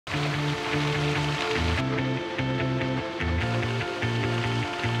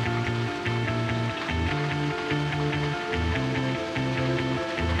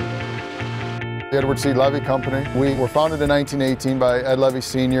The Edward C. Levy Company. We were founded in 1918 by Ed Levy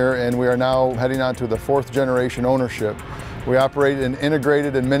Sr., and we are now heading on to the fourth generation ownership. We operate in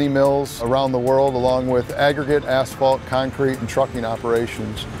integrated and mini mills around the world, along with aggregate, asphalt, concrete, and trucking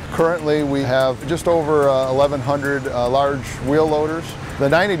operations. Currently, we have just over 1,100 large wheel loaders. The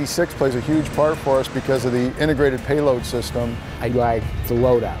 986 plays a huge part for us because of the integrated payload system. I like the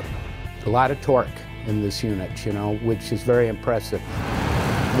loadout. A lot of torque in this unit, which is very impressive.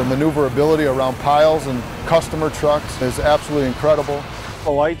 The maneuverability around piles and customer trucks is absolutely incredible.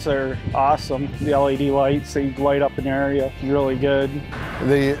 The lights are awesome. The LED lights, they light up an area really good.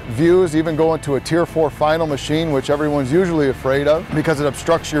 The views even go into a Tier 4 final machine, which everyone's usually afraid of because it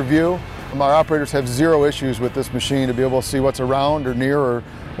obstructs your view. Our operators have zero issues with this machine to be able to see what's around or near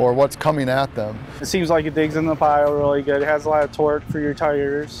or what's coming at them. It seems like it digs in the pile really good. It has a lot of torque for your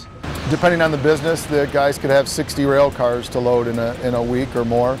tires. Depending on the business, the guys could have 60 rail cars to load in a week or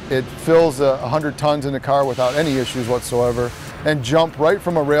more. It fills 100 tons in the car without any issues whatsoever and jump right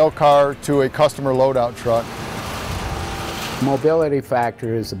from a rail car to a customer loadout truck. Mobility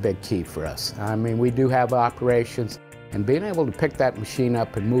factor is a big key for us. I mean, we do have operations, and being able to pick that machine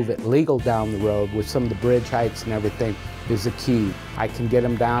up and move it legal down the road with some of the bridge heights and everything is the key. I can get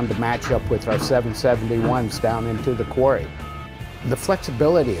them down to match up with our 771s down into the quarry. The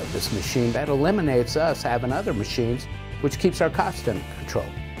flexibility of this machine, that eliminates us having other machines, which keeps our costs under control.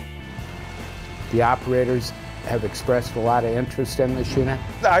 The operators have expressed a lot of interest in this unit.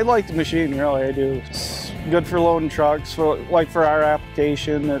 I like the machine, really, I do. It's good for loading trucks, like for our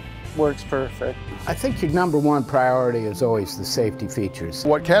application, it works perfect. I think your number one priority is always the safety features.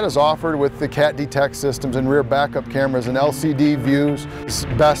 What CAT has offered with the CAT detect systems and rear backup cameras and LCD views is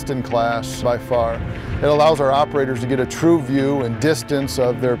best in class by far. It allows our operators to get a true view and distance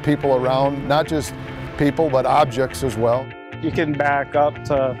of their people around, not just people, but objects as well. You can back up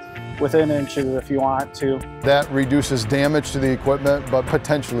to within inches if you want to. That reduces damage to the equipment, but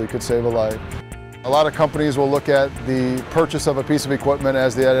potentially could save a life. A lot of companies will look at the purchase of a piece of equipment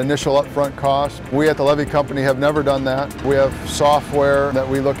as the initial upfront cost. We at the Levy Company have never done that. We have software that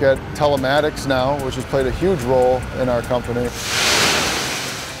we look at telematics now, which has played a huge role in our company.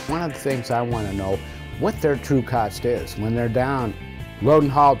 One of the things I want to know what their true cost is when they're down loading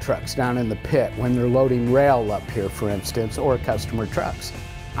haul trucks down in the pit, when they're loading rail up here, for instance, or customer trucks.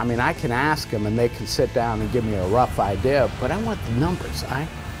 I mean, I can ask them and they can sit down and give me a rough idea, but I want the numbers.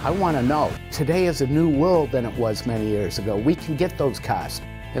 I want to know. Today is a new world than it was many years ago. We can get those costs,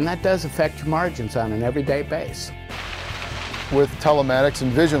 and that does affect your margins on an everyday basis. With telematics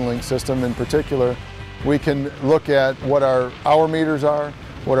and Vision Link system in particular, we can look at what our hour meters are,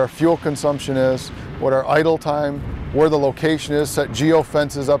 what our fuel consumption is, what our idle time, where the location is, set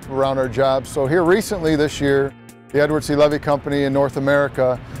geo-fences up around our jobs. So here recently this year, the Edward C. Levy Company in North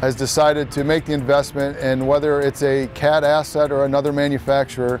America has decided to make the investment, and whether it's a CAT asset or another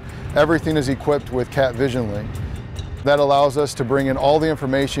manufacturer, everything is equipped with CAT Vision Link. That allows us to bring in all the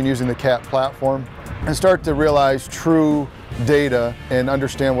information using the CAT platform and start to realize true data and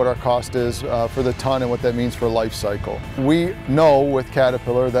understand what our cost is for the ton and what that means for life cycle. We know with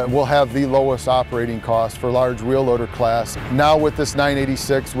Caterpillar that we'll have the lowest operating cost for large wheel loader class. Now with this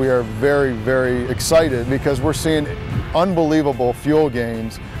 986, we are very, very excited because we're seeing unbelievable fuel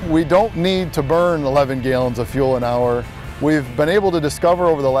gains. We don't need to burn 11 gallons of fuel an hour. We've been able to discover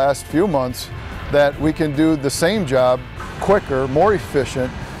over the last few months that we can do the same job quicker, more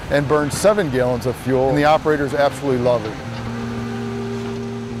efficient, and burn 7 gallons of fuel, and the operators absolutely love it.